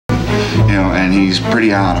know, and he's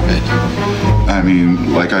pretty out of it. I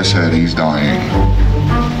mean, like I said, he's dying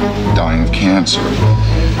of cancer.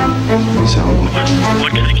 So.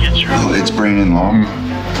 What kind of cancer? Oh, it's brain and lung.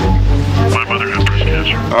 My mother had breast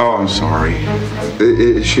cancer. Oh, I'm sorry.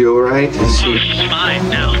 Is she all right? She's fine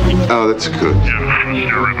now. Oh, that's good. Yeah,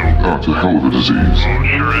 scary though. Oh, it's a hell of a disease. Oh, it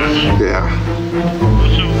sure is. Yeah.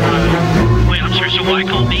 So, wait, I'm sorry, so why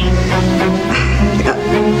call me?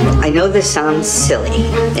 I know this sounds silly,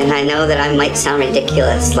 and I know that I might sound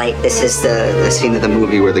ridiculous, like this is the Scene of the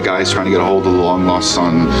movie where the guy's trying to get a hold of the long-lost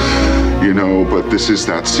son, you know, but this is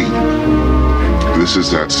that scene. This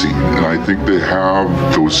is that scene, and I think they have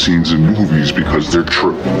those scenes in movies because they're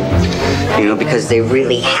true. you know, because they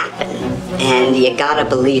really happen. And you gotta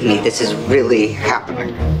believe me, this is really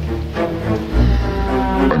happening.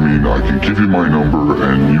 I mean, I can give you my number,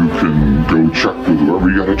 and you can go check with whoever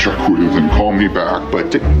you gotta check with and call me back,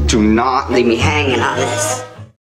 but Do not leave me hanging on this.